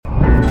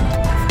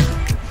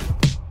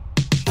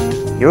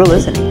You're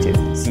listening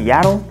to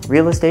Seattle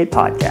Real Estate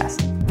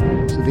Podcast.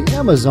 So the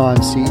Amazon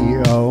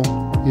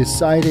CEO is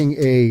citing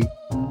a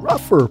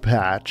rougher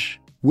patch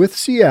with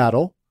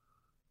Seattle,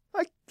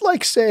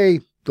 like say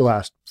the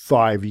last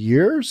 5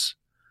 years.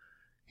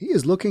 He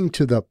is looking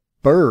to the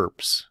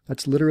burbs.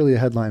 That's literally a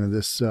headline of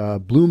this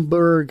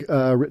Bloomberg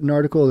written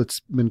article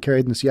that's been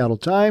carried in the Seattle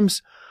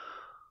Times.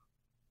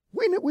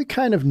 We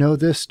kind of know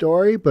this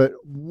story, but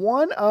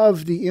one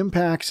of the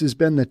impacts has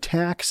been the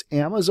tax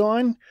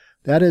Amazon.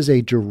 That is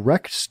a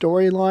direct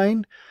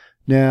storyline.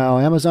 Now,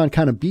 Amazon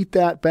kind of beat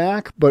that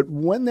back, but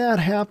when that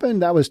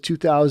happened, that was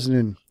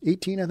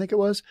 2018, I think it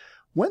was.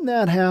 When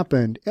that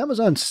happened,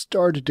 Amazon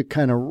started to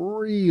kind of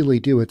really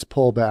do its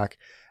pullback.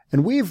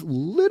 And we've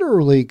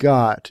literally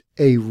got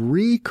a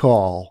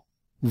recall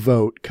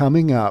vote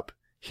coming up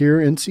here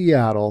in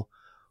Seattle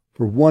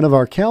for one of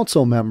our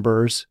council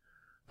members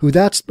who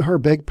that's her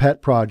big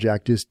pet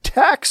project is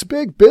tax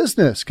big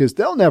business, because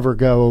they'll never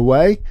go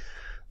away.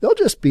 They'll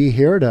just be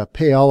here to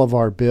pay all of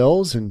our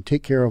bills and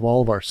take care of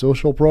all of our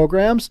social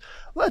programs.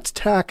 Let's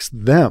tax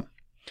them.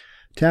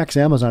 Tax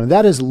Amazon. And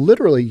that is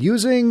literally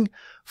using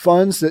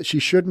funds that she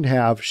shouldn't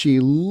have. She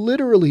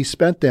literally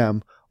spent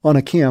them on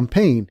a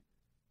campaign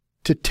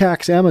to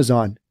tax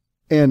Amazon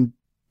and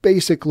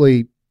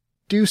basically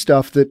do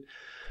stuff that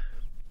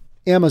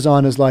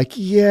Amazon is like,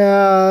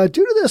 yeah,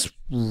 due to this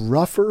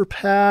rougher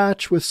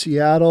patch with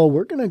Seattle,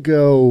 we're going to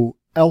go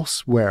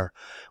elsewhere.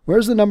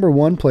 Where's the number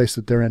one place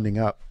that they're ending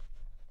up?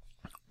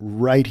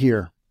 Right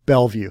here,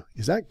 Bellevue.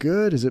 Is that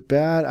good? Is it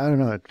bad? I don't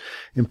know.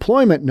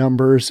 Employment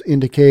numbers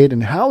indicate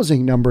and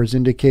housing numbers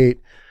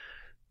indicate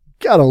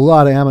got a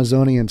lot of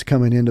Amazonians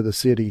coming into the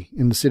city,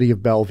 in the city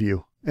of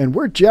Bellevue. And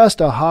we're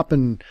just a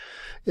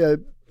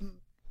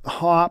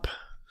hop,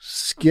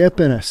 skip,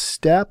 and a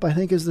step, I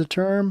think is the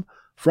term,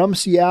 from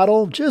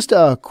Seattle. Just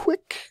a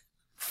quick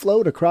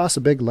float across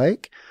a big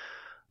lake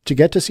to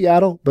get to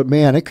Seattle. But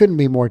man, it couldn't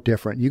be more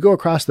different. You go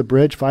across the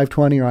bridge,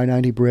 520 or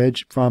I-90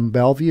 bridge from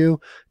Bellevue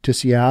to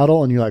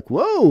Seattle, and you're like,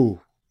 whoa,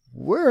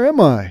 where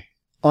am I?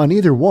 On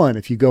either one,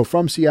 if you go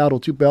from Seattle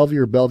to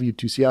Bellevue or Bellevue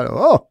to Seattle,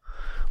 oh,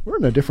 we're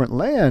in a different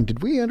land.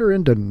 Did we enter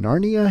into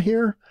Narnia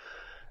here?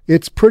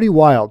 It's pretty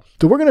wild.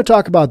 So we're going to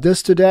talk about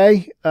this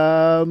today.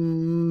 Yeah,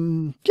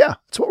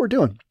 that's what we're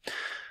doing.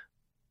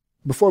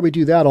 Before we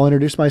do that, I'll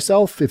introduce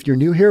myself. If you're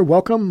new here,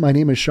 welcome. My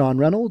name is Sean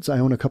Reynolds. I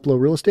own a couple of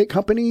real estate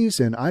companies,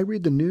 and I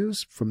read the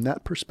news from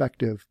that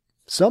perspective.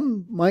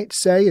 Some might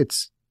say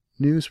it's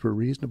news for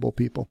reasonable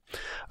people.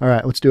 All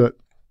right, let's do it.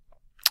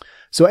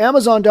 So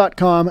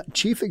Amazon.com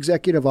Chief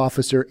Executive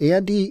Officer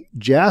Andy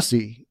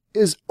Jassy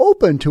is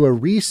open to a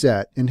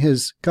reset in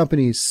his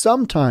company's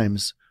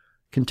sometimes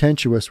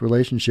contentious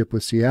relationship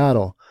with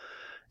Seattle.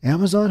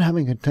 Amazon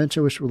having a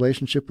contentious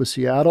relationship with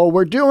Seattle.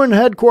 We're doing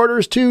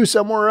headquarters too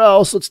somewhere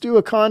else. Let's do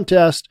a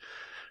contest.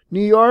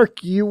 New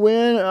York, you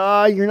win.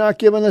 You're not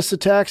giving us a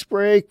tax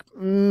break.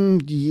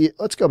 Yeah.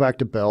 Let's go back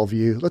to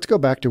Bellevue. Let's go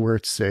back to where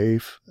it's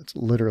safe. That's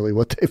literally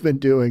what they've been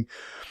doing.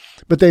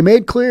 But they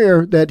made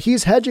clear that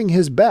he's hedging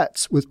his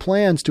bets with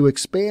plans to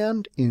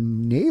expand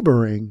in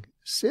neighboring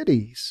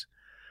cities.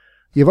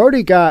 You've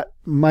already got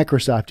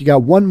Microsoft. You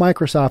got one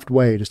Microsoft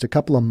way, just a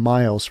couple of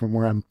miles from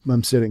where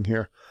I'm sitting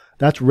here.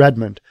 That's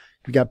Redmond.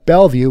 You've got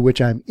Bellevue,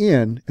 which I'm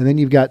in, and then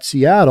you've got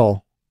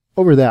Seattle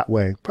over that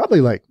way.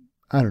 Probably like,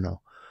 I don't know,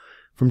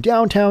 from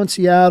downtown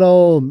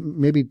Seattle,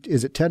 maybe,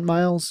 is it 10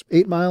 miles,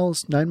 8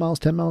 miles, 9 miles,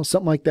 10 miles,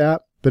 something like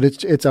that. But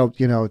it's out,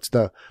 it's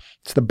the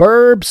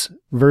burbs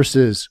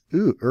versus,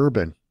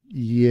 urban.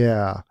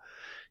 Yeah.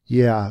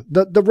 Yeah.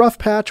 The rough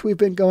patch we've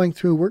been going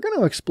through, we're going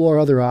to explore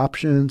other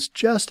options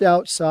just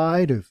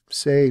outside of,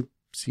 say,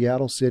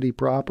 Seattle City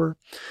proper.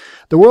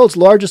 The world's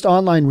largest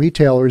online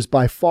retailer is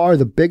by far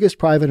the biggest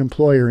private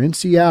employer in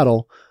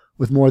Seattle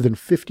with more than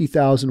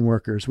 50,000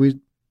 workers. We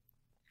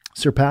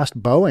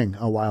surpassed Boeing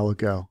a while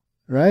ago,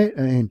 right?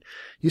 I mean,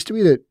 it used to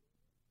be that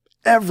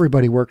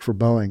everybody worked for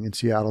Boeing in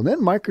Seattle. And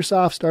then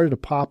Microsoft started to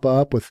pop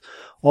up with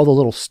all the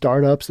little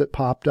startups that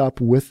popped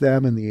up with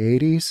them in the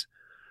 80s.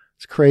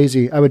 It's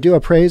crazy. I would do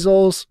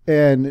appraisals,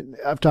 and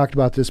I've talked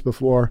about this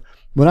before.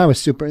 When I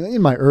was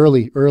in my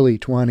early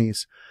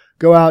 20s,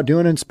 go out, do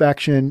an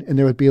inspection, and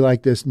there would be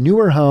like this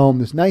newer home,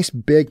 this nice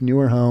big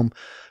newer home,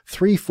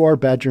 3-4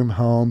 bedroom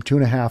home,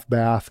 2.5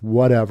 bath,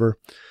 whatever,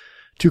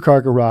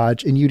 2-car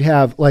garage. And you'd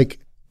have like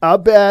a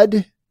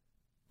bed,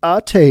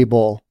 a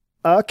table,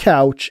 a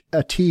couch,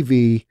 a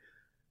TV,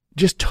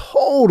 just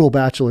total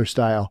bachelor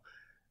style.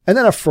 And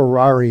then a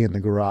Ferrari in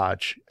the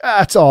garage.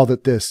 That's all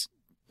that this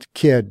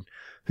kid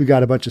who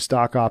got a bunch of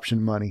stock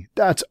option money,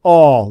 that's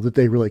all that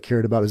they really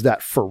cared about, is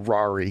that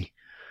Ferrari.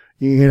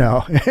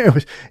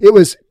 It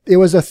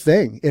was a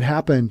thing. It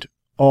happened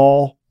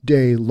all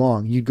day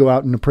long. You'd go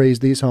out and appraise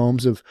these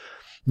homes of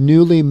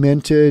newly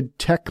minted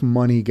tech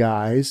money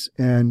guys.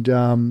 And,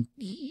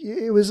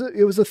 it was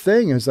a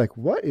thing. It was like,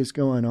 what is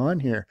going on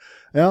here?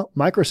 Well,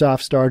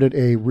 Microsoft started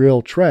a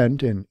real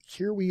trend, and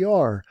here we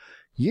are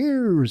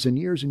years and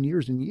years and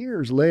years and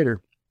years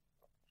later.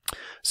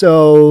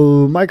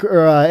 So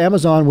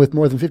Amazon with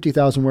more than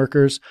 50,000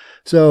 workers,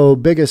 so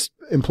biggest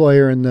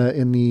employer in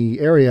the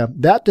area,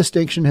 that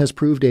distinction has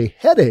proved a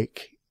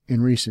headache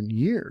in recent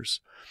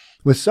years,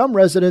 with some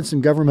residents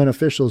and government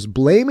officials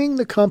blaming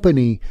the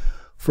company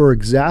for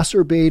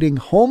exacerbating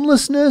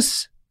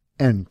homelessness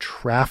and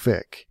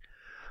traffic.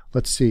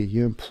 Let's see,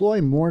 you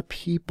employ more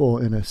people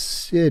in a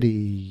city,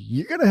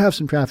 you're going to have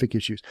some traffic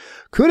issues.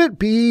 Could it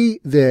be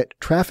that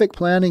traffic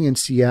planning in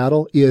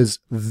Seattle is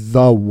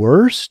the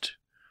worst?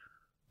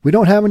 We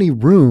don't have any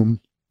room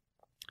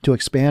to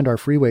expand our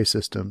freeway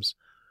systems.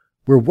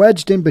 We're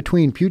wedged in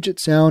between Puget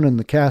Sound and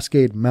the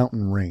Cascade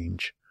Mountain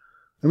Range.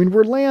 I mean,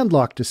 we're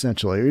landlocked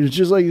essentially. It's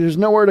just like there's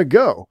nowhere to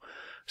go.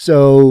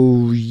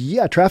 So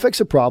yeah, traffic's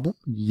a problem.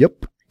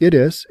 Yep, it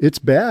is. It's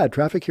bad.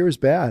 Traffic here is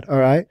bad. All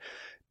right.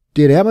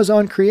 Did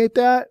Amazon create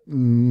that?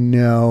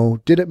 No.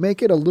 Did it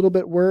make it a little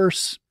bit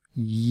worse?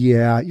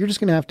 Yeah, you're just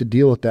going to have to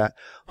deal with that.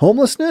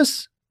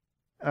 Homelessness?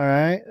 All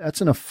right,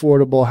 that's an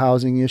affordable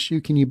housing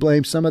issue. Can you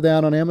blame some of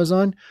that on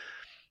Amazon?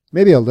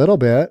 Maybe a little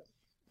bit.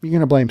 You're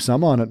going to blame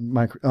some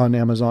on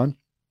Amazon.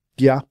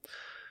 Yeah.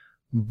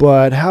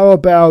 But how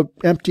about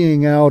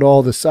emptying out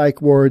all the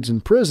psych wards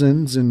and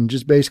prisons and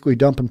just basically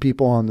dumping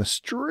people on the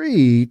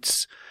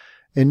streets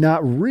and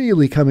not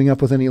really coming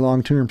up with any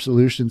long-term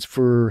solutions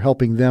for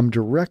helping them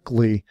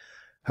directly?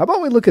 How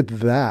about we look at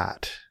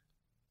that?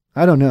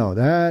 I don't know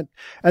that.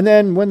 And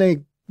then when they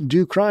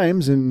do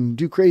crimes and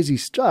do crazy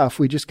stuff,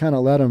 we just kind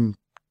of let them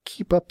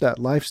keep up that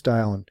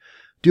lifestyle and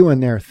doing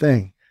their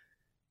thing.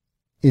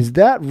 Is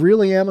that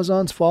really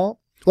Amazon's fault?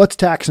 Let's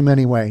tax them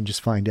anyway and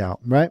just find out,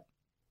 right?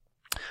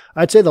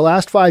 I'd say the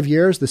last 5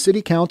 years, the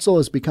city council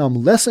has become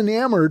less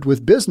enamored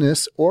with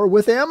business or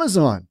with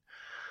Amazon.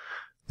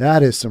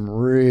 That is some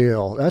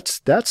real,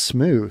 that's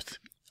smooth.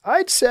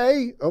 I'd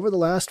say over the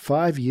last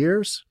 5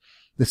 years,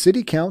 the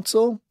city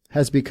council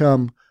has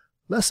become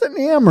less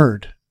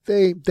enamored.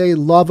 They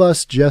love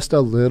us just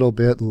a little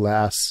bit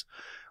less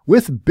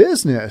with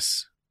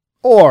business,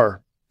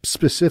 or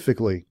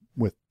specifically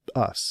with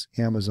us,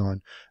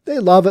 Amazon. They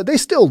love it. They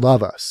still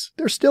love us.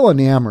 They're still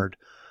enamored,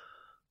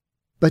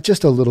 but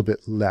just a little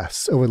bit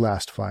less over the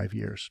last 5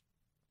 years.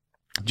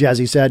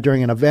 Jazzy said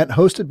during an event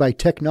hosted by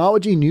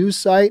technology news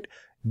site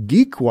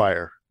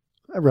GeekWire.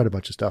 I read a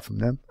bunch of stuff from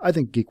them. I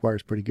think GeekWire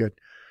is pretty good.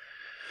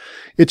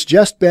 It's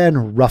just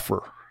been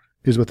rougher,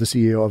 is what the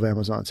CEO of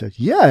Amazon said.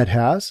 Yeah, it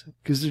has,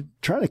 because they're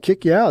trying to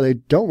kick you out. They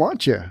don't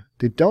want you.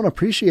 They don't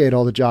appreciate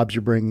all the jobs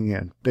you're bringing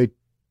in. They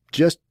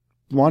just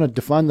want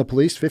to defund the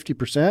police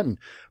 50% and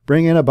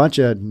bring in a bunch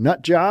of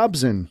nut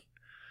jobs and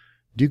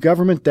do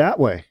government that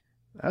way.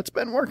 That's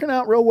been working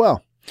out real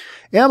well.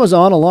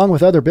 Amazon, along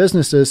with other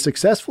businesses,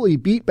 successfully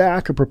beat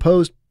back a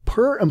proposed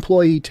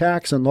per-employee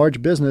tax on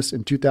large business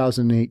in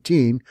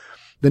 2018.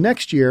 The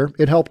next year,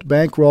 it helped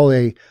bankroll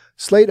a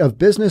slate of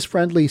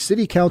business-friendly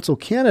city council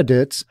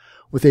candidates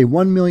with a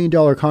 $1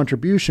 million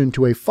contribution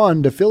to a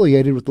fund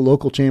affiliated with the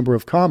local Chamber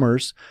of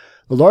Commerce.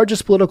 The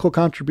largest political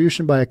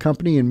contribution by a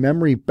company in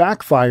memory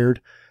backfired,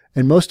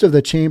 and most of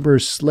the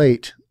chamber's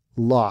slate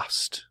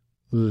lost.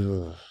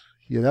 Ugh.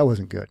 Yeah, that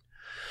wasn't good.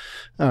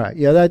 All right.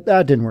 Yeah, that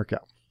didn't work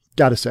out.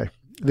 Gotta say.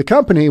 The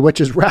company, which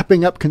is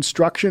wrapping up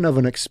construction of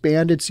an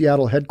expanded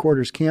Seattle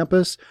headquarters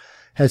campus,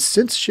 has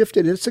since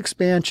shifted its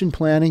expansion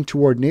planning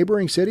toward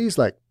neighboring cities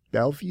like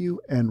Bellevue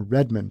and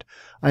Redmond.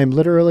 I am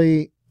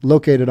literally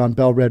located on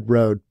Bell Red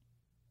Road,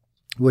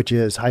 which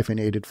is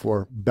hyphenated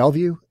for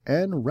Bellevue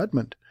and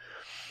Redmond.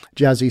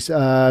 Jazzy,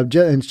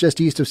 it's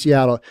just east of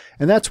Seattle,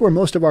 and that's where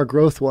most of our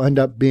growth will end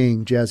up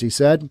being, Jazzy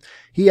said.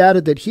 He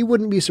added that he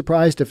wouldn't be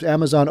surprised if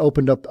Amazon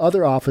opened up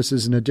other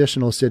offices in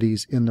additional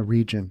cities in the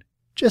region.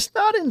 Just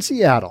not in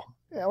Seattle.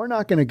 Yeah, we're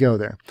not going to go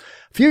there.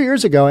 A few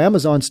years ago,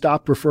 Amazon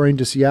stopped referring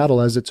to Seattle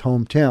as its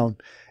hometown,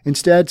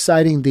 instead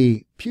citing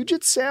the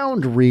Puget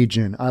Sound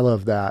region. I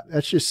love that.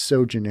 That's just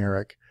so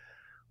generic.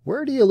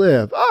 Where do you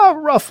live?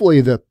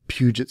 Roughly the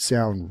Puget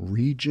Sound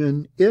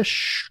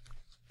region-ish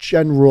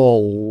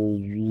general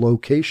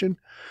location.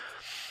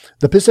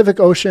 The Pacific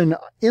Ocean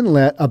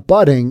inlet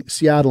abutting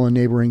Seattle and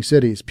neighboring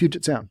cities,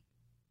 Puget Sound.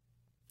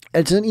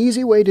 It's an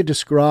easy way to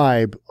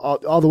describe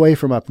all the way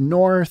from up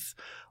north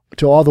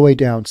to all the way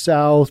down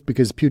south,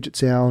 because Puget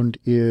Sound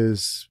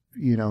is,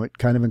 it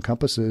kind of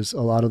encompasses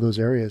a lot of those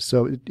areas.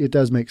 So it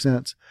does make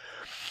sense.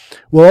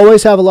 We'll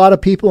always have a lot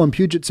of people in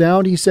Puget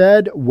Sound, he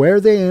said.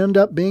 Where they end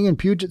up being in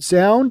Puget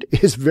Sound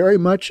is very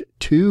much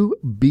to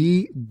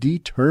be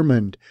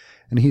determined.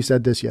 And he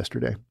said this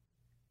yesterday.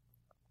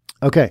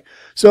 Okay,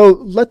 so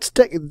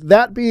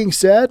that being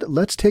said,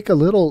 let's take a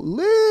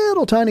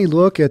little tiny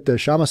look at the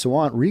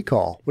Shamasawant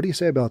recall. What do you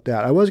say about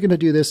that? I was going to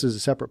do this as a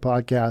separate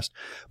podcast,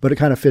 but it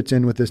kind of fits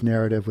in with this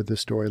narrative, with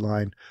this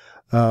storyline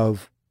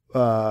of,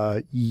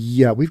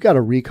 we've got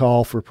a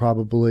recall for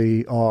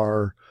probably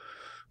our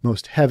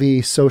most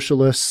heavy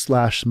socialist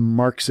 /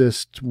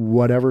 Marxist,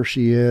 whatever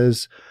she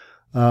is,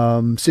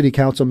 city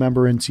council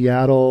member in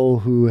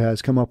Seattle who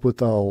has come up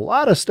with a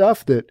lot of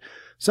stuff that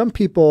some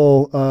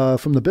people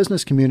from the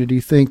business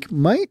community think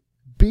might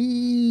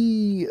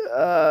be,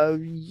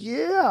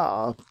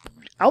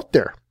 out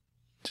there.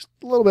 Just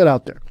a little bit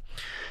out there.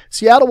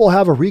 Seattle will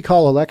have a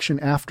recall election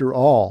after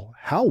all.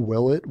 How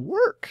will it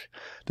work?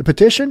 The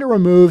petition to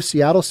remove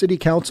Seattle City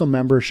Council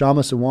member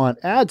Shama Sawant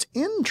adds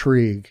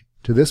intrigue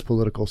to this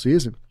political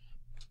season.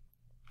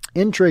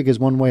 Intrigue is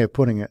one way of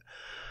putting it.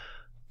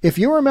 If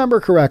you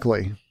remember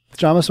correctly,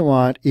 Shama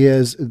Sawant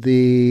is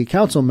the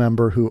council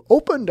member who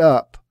opened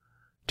up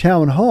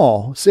Town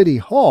Hall, City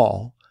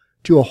Hall,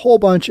 to a whole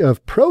bunch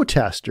of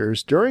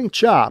protesters during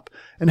CHOP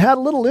and had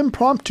a little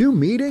impromptu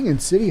meeting in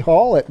City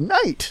Hall at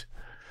night,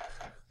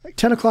 like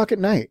 10 o'clock at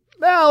night.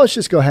 Now let's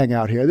just go hang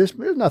out here. There's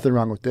nothing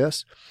wrong with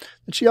this.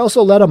 And she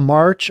also led a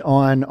march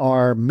on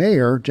our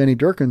mayor, Jenny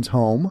Durkin's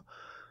home,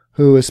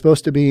 who is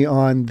supposed to be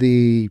on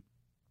the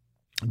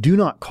do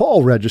not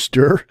call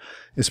register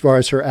as far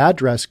as her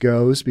address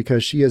goes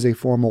because she is a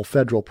formal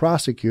federal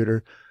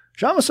prosecutor.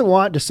 Shama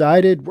Sawant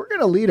decided we're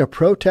going to lead a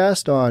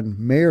protest on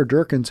Mayor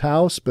Durkin's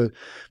house, but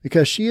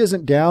because she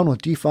isn't down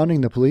with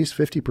defunding the police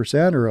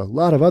 50% or a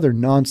lot of other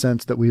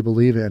nonsense that we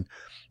believe in,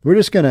 we're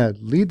just going to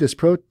lead this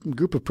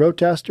group of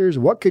protesters.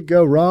 What could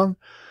go wrong?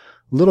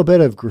 A little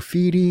bit of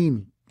graffiti,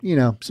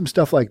 some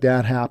stuff like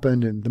that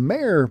happened, and the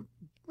mayor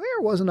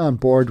wasn't on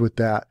board with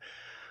that.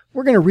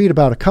 We're going to read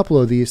about a couple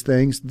of these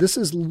things. This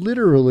is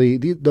literally,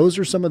 those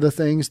are some of the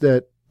things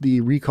that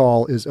the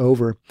recall is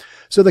over.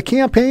 So the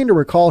campaign to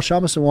recall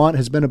Shama Sawant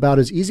has been about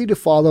as easy to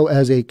follow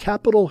as a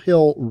Capitol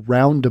Hill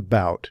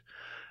roundabout.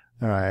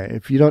 All right.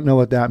 If you don't know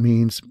what that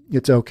means,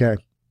 it's okay.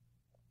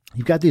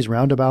 You've got these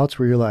roundabouts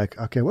where you're like,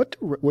 okay,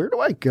 where do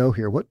I go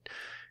here?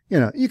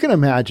 You can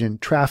imagine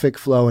traffic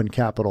flow in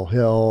Capitol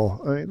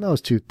Hill. I mean,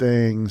 those two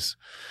things,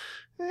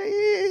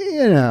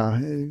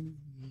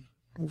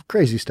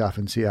 crazy stuff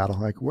in Seattle.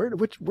 Like, where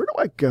do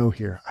I go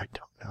here? I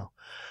don't know.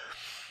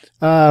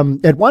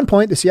 At one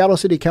point, the Seattle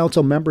City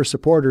Council member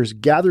supporters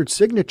gathered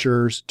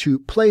signatures to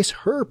place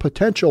her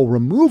potential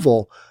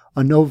removal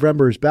on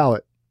November's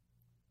ballot.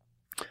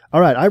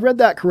 All right, I read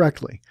that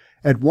correctly.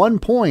 At one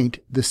point,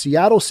 the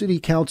Seattle City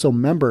Council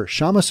member,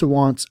 Shama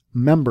Sawant's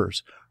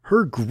members,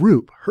 her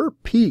group, her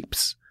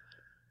peeps,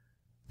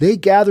 they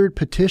gathered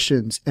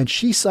petitions and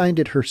she signed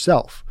it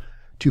herself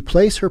to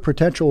place her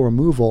potential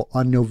removal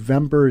on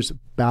November's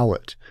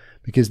ballot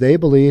because they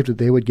believed that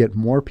they would get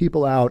more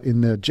people out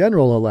in the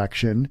general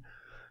election,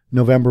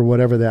 November,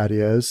 whatever that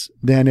is,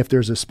 than if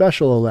there's a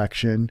special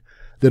election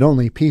that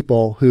only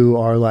people who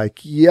are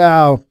like,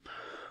 I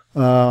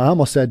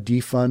almost said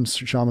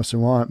defund Shama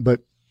Sawant,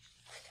 but,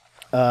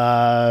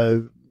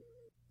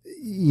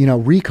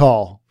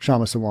 recall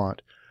Shama Sawant.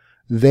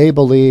 They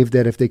believe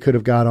that if they could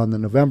have got on the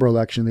November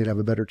election, they'd have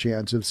a better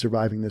chance of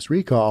surviving this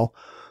recall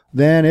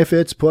than if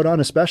it's put on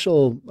a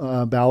special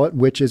ballot,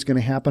 which is going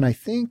to happen, I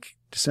think,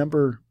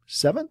 December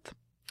 7th.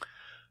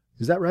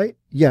 Is that right?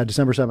 Yeah,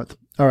 December 7th.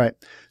 All right.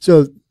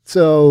 So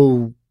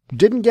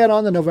didn't get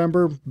on the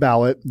November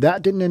ballot.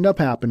 That didn't end up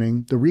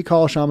happening. The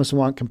recall Shama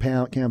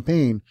Sawant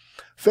campaign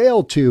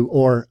failed to,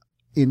 or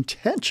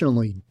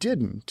intentionally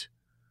didn't,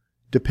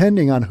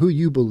 depending on who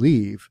you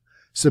believe,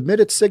 submit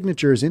its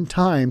signatures in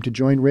time to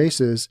join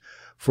races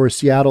for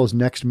Seattle's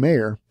next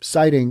mayor,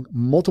 citing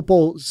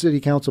multiple city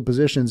council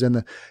positions and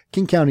the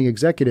King County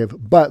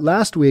executive. But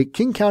last week,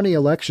 King County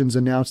Elections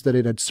announced that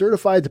it had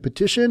certified the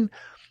petition,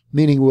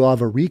 meaning we'll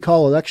have a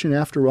recall election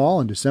after all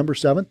on December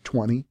 7th,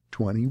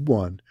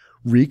 2021.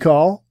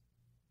 Recall,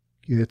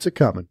 it's a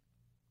coming.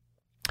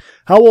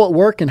 How will it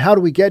work and how do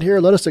we get here?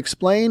 Let us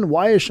explain.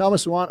 Why is Shama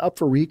Sawant up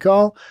for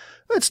recall?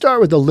 Let's start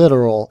with the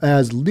literal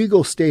as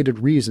legal stated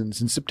reasons.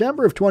 In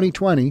September of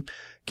 2020,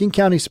 King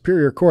County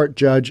Superior Court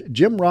Judge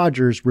Jim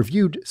Rogers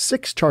reviewed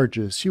 6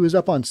 charges. She was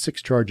up on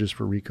 6 charges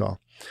for recall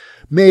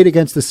made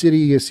against the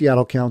City of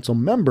Seattle Council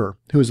member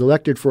who was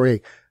elected for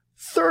a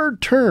 3rd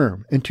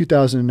term in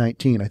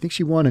 2019. I think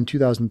she won in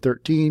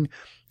 2013,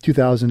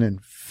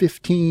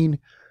 2015,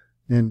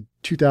 and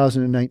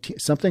 2019,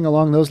 something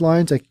along those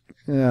lines. I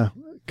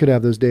could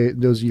have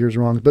those years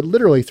wrong, but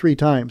literally 3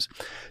 times.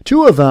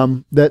 2 of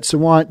them that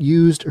Sawant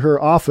used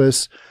her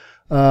office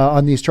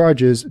on these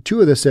charges,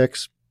 2 of the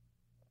 6,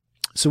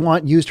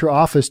 Sawant used her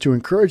office to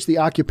encourage the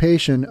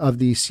occupation of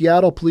the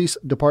Seattle Police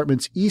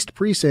Department's East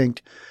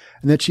Precinct,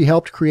 and that she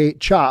helped create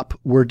CHOP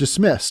were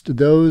dismissed.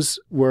 Those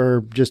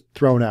were just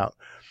thrown out.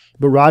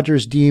 But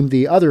Rogers deemed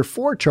the other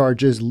 4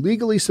 charges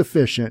legally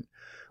sufficient,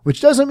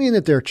 which doesn't mean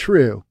that they're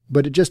true,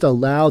 but it just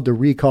allowed the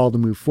recall to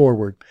move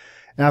forward.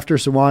 After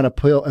Sawant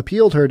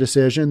appealed her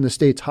decision, the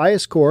state's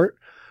highest court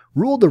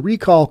ruled the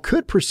recall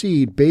could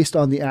proceed based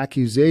on the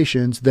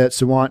accusations that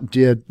Sawant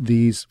did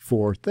these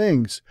 4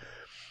 things.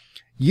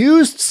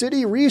 Used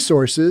city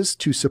resources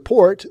to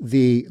support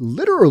the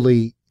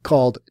literally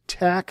called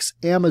Tax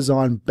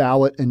Amazon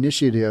Ballot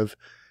Initiative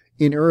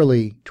in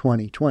early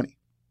 2020.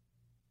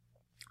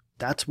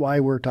 That's why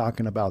we're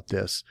talking about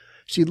this.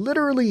 She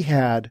literally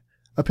had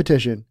a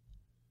petition,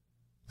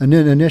 an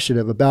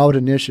initiative, a ballot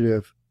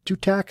initiative to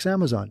tax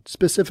Amazon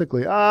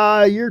specifically.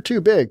 You're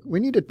too big. We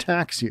need to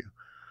tax you.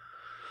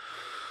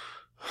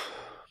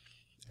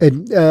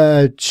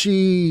 And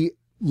she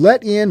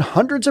let in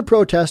hundreds of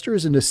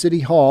protesters into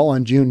City Hall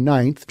on June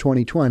 9th,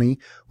 2020,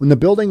 when the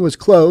building was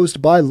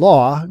closed by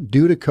law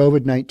due to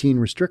COVID-19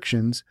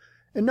 restrictions,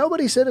 and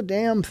nobody said a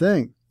damn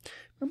thing.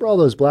 Remember all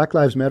those Black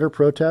Lives Matter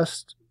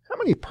protests? How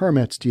many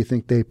permits do you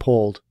think they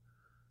pulled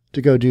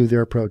to go do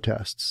their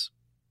protests?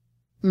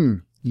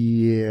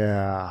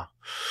 Yeah.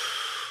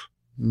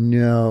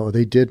 No,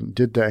 they didn't,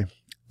 did they?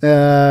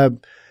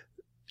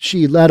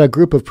 She led a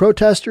group of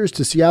protesters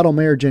to Seattle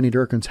Mayor Jenny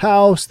Durkan's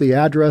house, the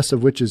address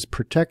of which is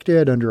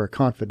protected under a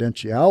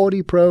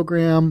confidentiality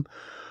program.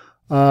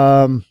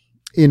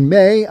 In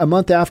May, a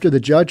month after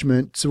the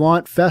judgment,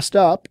 Sawant fessed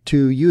up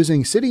to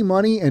using city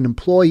money and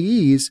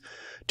employees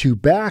to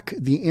back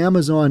the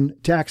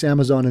tax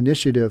Amazon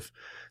initiative.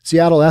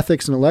 Seattle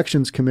Ethics and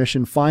Elections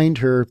Commission fined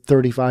her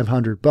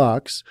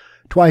 $3,500,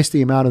 twice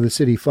the amount of the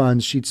city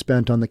funds she'd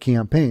spent on the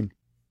campaign.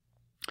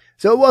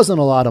 So it wasn't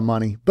a lot of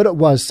money, but it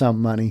was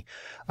some money.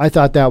 I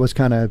thought that was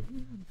kind of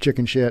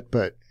chicken shit,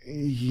 but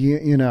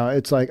you know,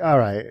 it's like, all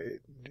right,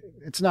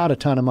 it's not a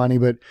ton of money,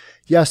 but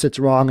yes, it's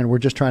wrong. And we're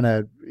just trying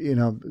to, you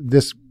know,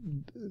 this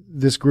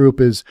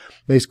group is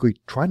basically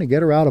trying to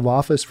get her out of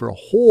office for a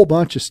whole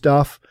bunch of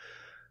stuff.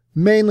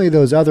 Mainly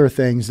those other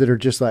things that are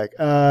just like,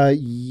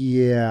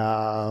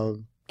 yeah,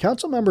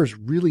 council members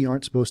really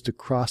aren't supposed to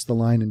cross the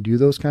line and do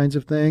those kinds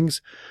of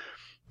things.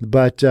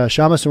 But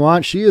Kshama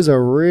Sawant, she is a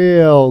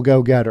real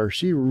go-getter.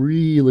 She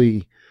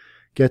really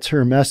gets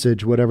her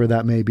message, whatever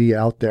that may be,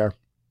 out there.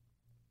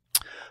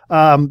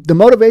 The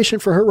motivation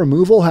for her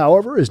removal,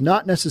 however, is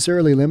not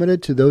necessarily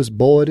limited to those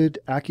bulleted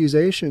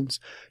accusations.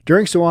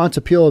 During Sawant's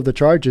appeal of the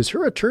charges,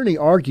 her attorney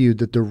argued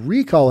that the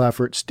recall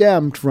effort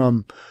stemmed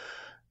from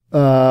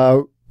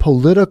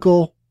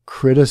political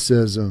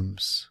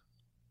criticisms.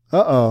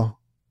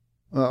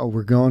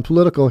 We're going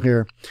political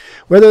here.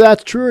 Whether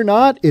that's true or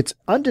not, it's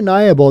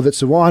undeniable that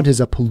Sawant is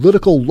a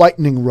political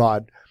lightning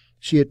rod.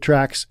 She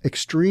attracts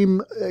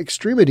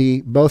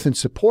extremity both in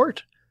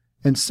support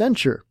and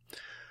censure.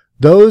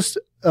 Those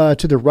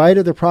to the right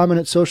of the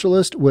prominent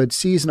socialist would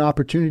seize an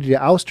opportunity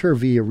to oust her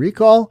via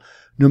recall,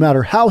 no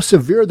matter how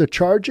severe the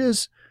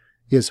charges,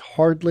 is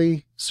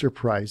hardly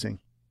surprising.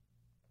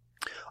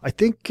 I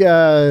think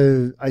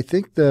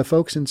the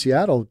folks in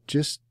Seattle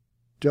just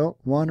don't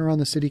want her on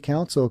the city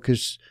council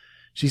because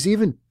she's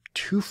even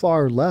too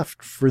far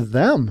left for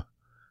them.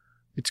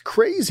 It's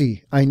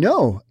crazy. I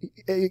know.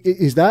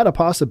 Is that a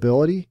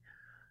possibility?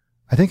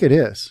 I think it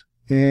is.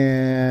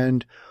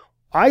 And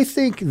I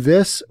think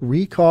this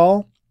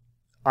recall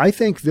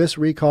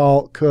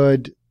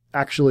could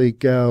actually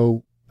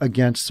go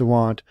against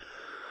Sawant.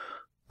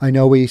 I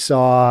know we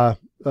saw,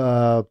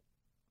 I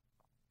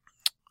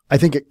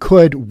think it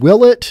could.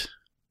 Will it?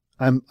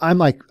 I'm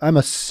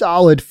a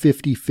solid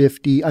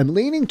 50-50. I'm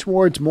leaning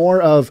towards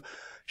more of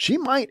she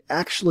might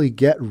actually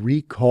get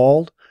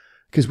recalled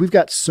because we've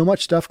got so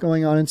much stuff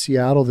going on in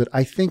Seattle that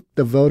I think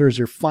the voters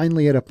are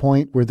finally at a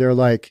point where they're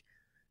like,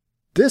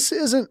 this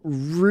isn't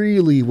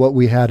really what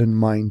we had in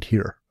mind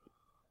here.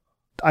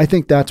 I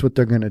think that's what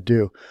they're going to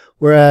do.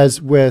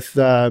 Whereas with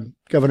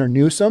Governor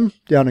Newsom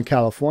down in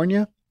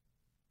California,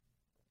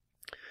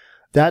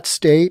 that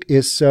state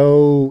is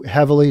so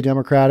heavily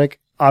Democratic.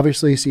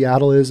 Obviously,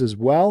 Seattle is as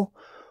well.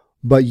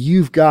 But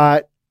you've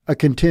got a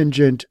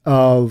contingent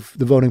of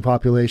the voting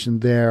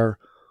population there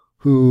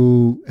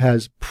who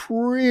has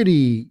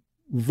pretty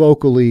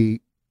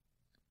vocally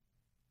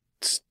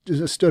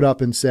stood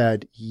up and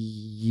said,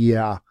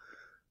 yeah,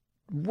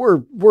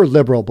 we're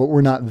liberal, but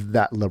we're not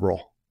that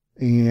liberal.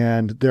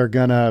 And they're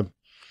gonna,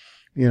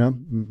 you know,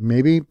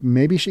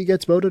 maybe she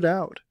gets voted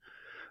out.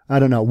 I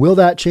don't know. Will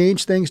that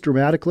change things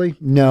dramatically?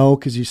 No,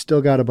 because you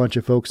still got a bunch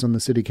of folks on the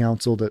city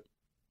council that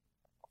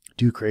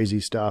do crazy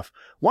stuff.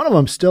 One of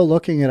them still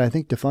looking at, I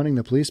think, defunding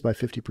the police by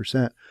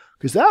 50%,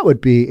 because that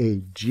would be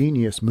a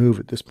genius move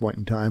at this point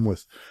in time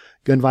with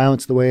gun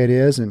violence the way it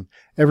is and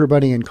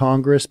everybody in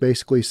Congress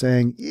basically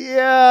saying,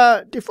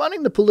 yeah,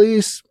 defunding the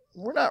police,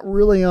 we're not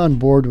really on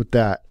board with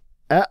that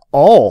at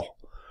all.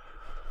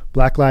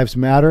 Black Lives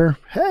Matter.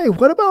 Hey,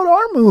 what about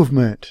our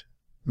movement?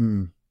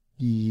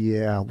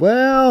 Yeah,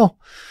 well,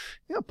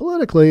 yeah,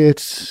 politically,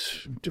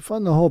 it's to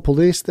fund the whole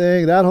police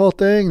thing, that whole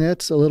thing,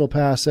 that's a little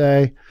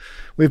passé.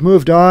 We've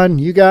moved on.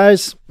 You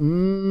guys, I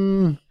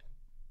don't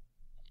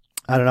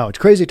know. It's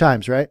crazy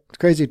times, right? It's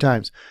crazy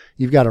times.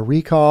 You've got a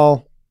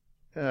recall,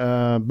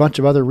 a bunch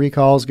of other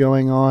recalls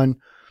going on.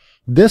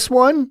 This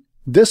one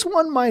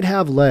might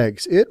have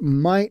legs. It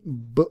might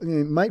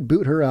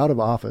boot her out of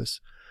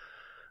office.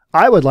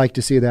 I would like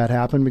to see that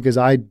happen because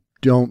I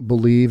don't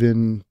believe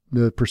in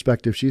the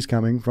perspective she's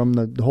coming from,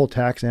 the whole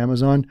tax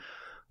Amazon.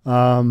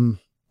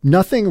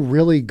 Nothing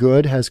really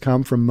good has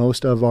come from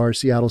most of our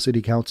Seattle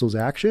City Council's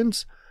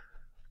actions.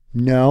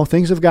 No,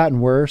 things have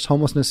gotten worse.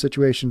 Homelessness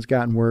situation's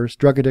gotten worse.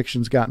 Drug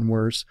addiction's gotten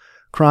worse.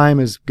 Crime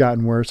has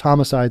gotten worse.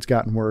 Homicide's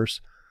gotten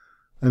worse.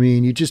 I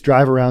mean, you just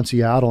drive around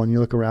Seattle and you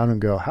look around and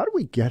go, how did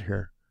we get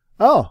here?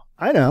 Oh,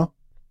 I know.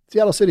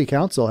 Seattle City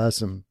Council has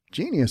some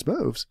genius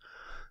moves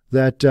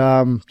that,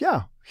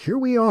 here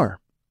we are.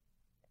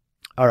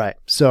 All right.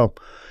 So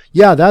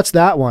yeah, that's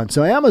that one.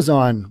 So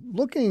Amazon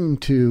looking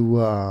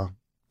to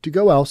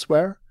go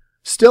elsewhere,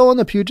 still in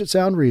the Puget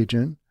Sound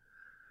region,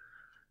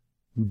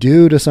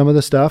 due to some of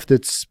the stuff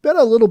that's been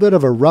a little bit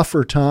of a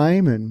rougher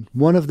time. And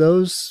one of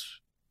those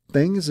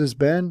things has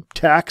been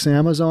tax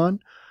Amazon,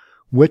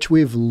 which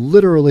we've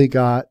literally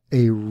got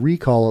a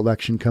recall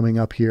election coming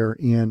up here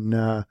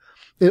in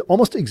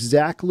almost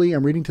exactly,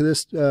 I'm reading to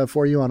this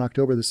for you on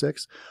October the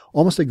 6th,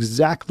 almost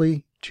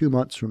exactly 2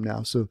 months from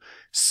now. So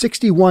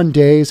 61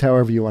 days,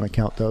 however you want to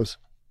count those.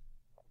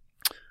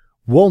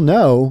 We'll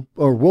know,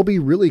 or we'll be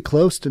really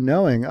close to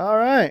knowing, all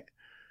right,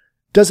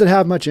 does it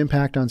have much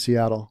impact on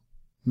Seattle?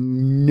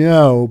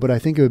 No, but I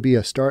think it would be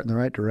a start in the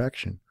right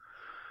direction.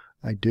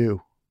 I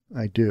do.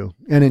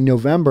 And in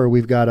November,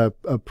 we've got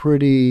a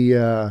pretty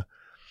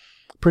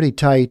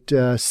tight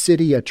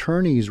city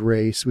attorney's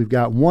race. We've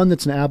got one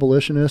that's an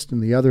abolitionist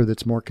and the other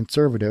that's more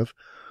conservative.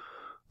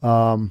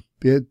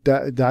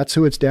 That's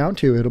who it's down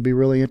to. It'll be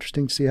really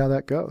interesting to see how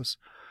that goes.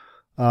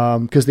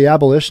 Because the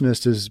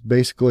abolitionist is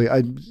basically,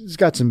 he's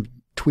got some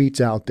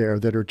tweets out there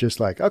that are just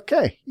like,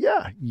 okay,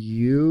 yeah,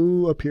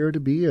 you appear to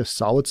be a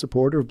solid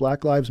supporter of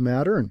Black Lives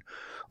Matter and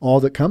all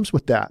that comes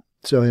with that.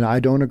 So, and I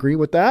don't agree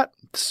with that.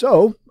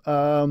 So,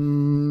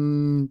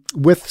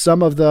 with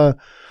some of the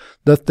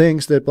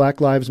things that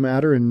Black Lives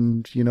Matter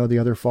and, the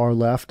other far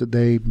left that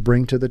they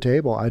bring to the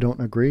table, I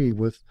don't agree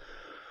with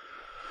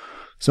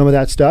some of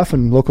that stuff,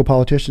 and local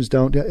politicians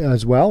don't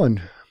as well. And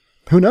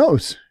who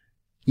knows,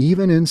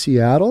 even in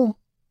Seattle,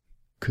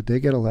 could they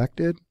get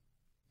elected?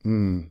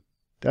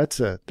 That's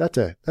a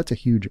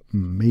huge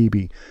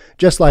maybe.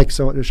 Just like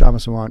Shama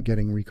Sawant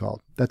getting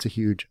recalled. That's a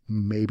huge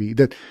maybe.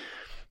 That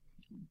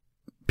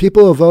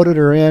people who voted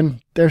her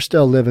in, they're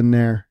still living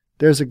there.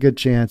 There's a good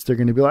chance they're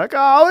going to be like,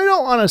 oh, we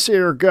don't want to see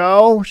her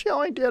go. She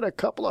only did a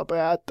couple of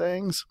bad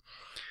things.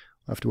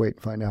 I'll have to wait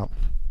and find out.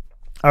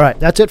 All right,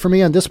 that's it for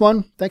me on this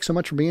one. Thanks so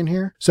much for being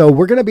here. So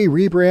we're going to be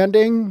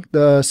rebranding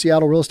the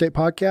Seattle Real Estate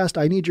Podcast.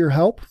 I need your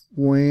help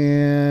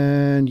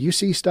when you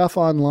see stuff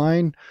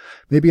online,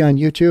 maybe on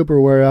YouTube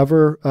or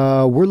wherever.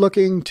 We're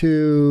looking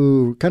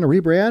to kind of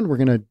rebrand. We're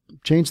going to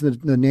change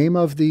the name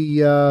of the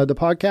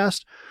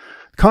podcast.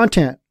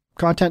 Content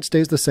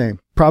stays the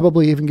same.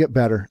 Probably even get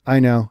better. I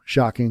know,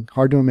 shocking,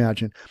 hard to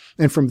imagine.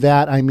 And from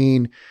that, I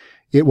mean,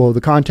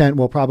 the content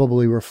will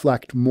probably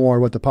reflect more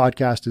what the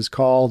podcast is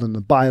called and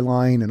the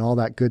byline and all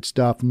that good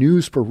stuff.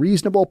 News for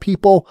reasonable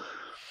people.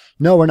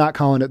 No, we're not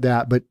calling it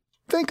that, but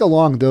think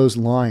along those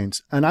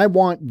lines. And I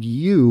want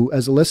you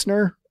as a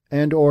listener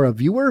and or a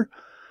viewer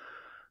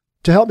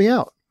to help me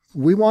out.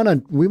 We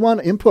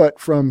want input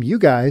from you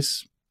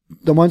guys,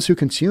 the ones who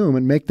consume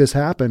and make this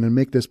happen and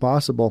make this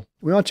possible.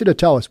 We want you to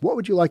tell us, what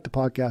would you like the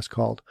podcast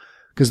called?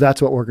 Because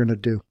that's what we're going to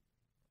do.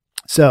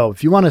 So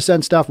if you want to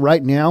send stuff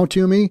right now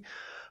to me,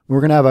 we're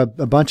going to have a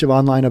bunch of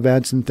online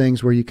events and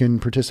things where you can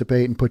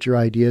participate and put your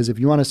ideas. If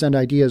you want to send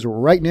ideas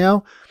right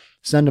now,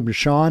 send them to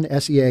Sean,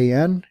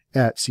 SEAN,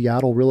 at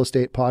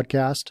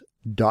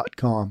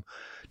seattlerealestatepodcast.com.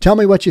 Tell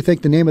me what you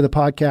think the name of the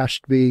podcast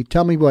should be.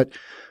 Tell me what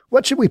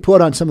should we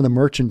put on some of the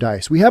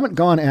merchandise. We haven't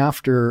gone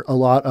after a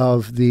lot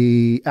of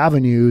the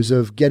avenues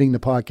of getting the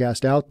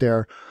podcast out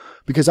there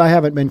because I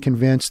haven't been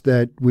convinced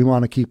that we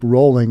want to keep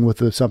rolling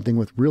with something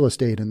with real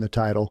estate in the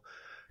title.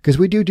 Because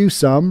we do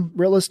some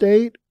real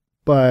estate,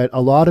 but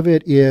a lot of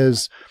it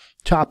is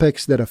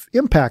topics that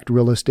impact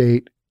real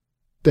estate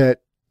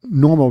that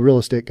normal real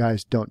estate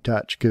guys don't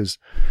touch because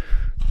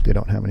they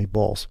don't have any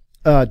balls.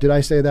 Did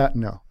I say that?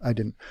 No, I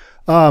didn't.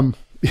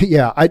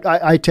 Yeah,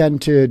 I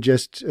tend to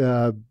just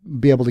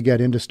be able to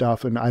get into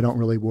stuff, and I don't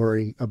really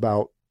worry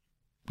about,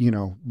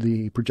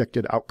 the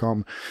projected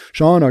outcome.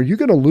 Sean, are you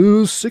going to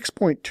lose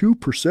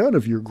 6.2%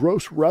 of your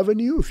gross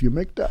revenue if you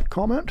make that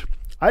comment?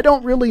 I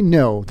don't really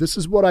know. This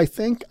is what I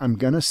think. I'm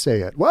going to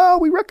say it. Well,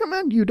 we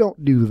recommend you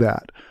don't do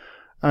that.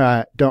 All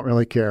right. Don't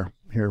really care.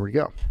 Here we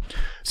go.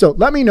 So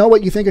let me know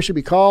what you think it should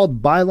be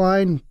called.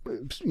 Byline,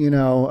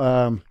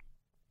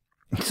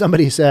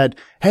 somebody said,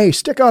 hey,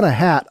 stick on a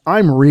hat.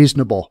 I'm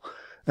reasonable.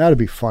 That'd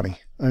be funny.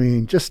 I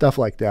mean, just stuff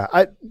like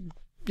that.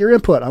 Your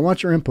input. I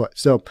want your input.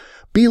 So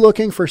be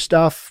looking for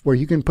stuff where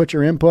you can put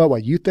your input,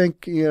 what you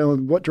think,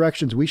 what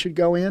directions we should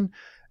go in.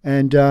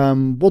 And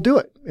we'll do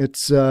it.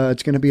 It's going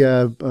to be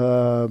a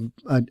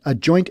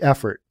joint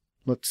effort.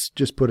 Let's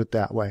just put it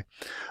that way.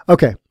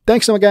 Okay.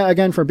 Thanks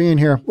again for being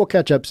here. We'll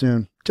catch up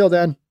soon. Till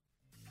then,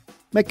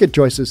 make good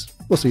choices.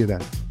 We'll see you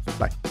then.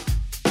 Bye.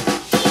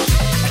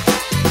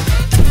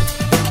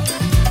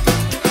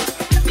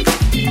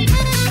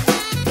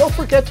 Don't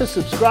forget to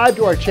subscribe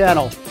to our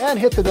channel and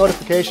hit the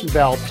notification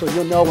bell so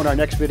you'll know when our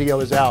next video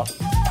is out.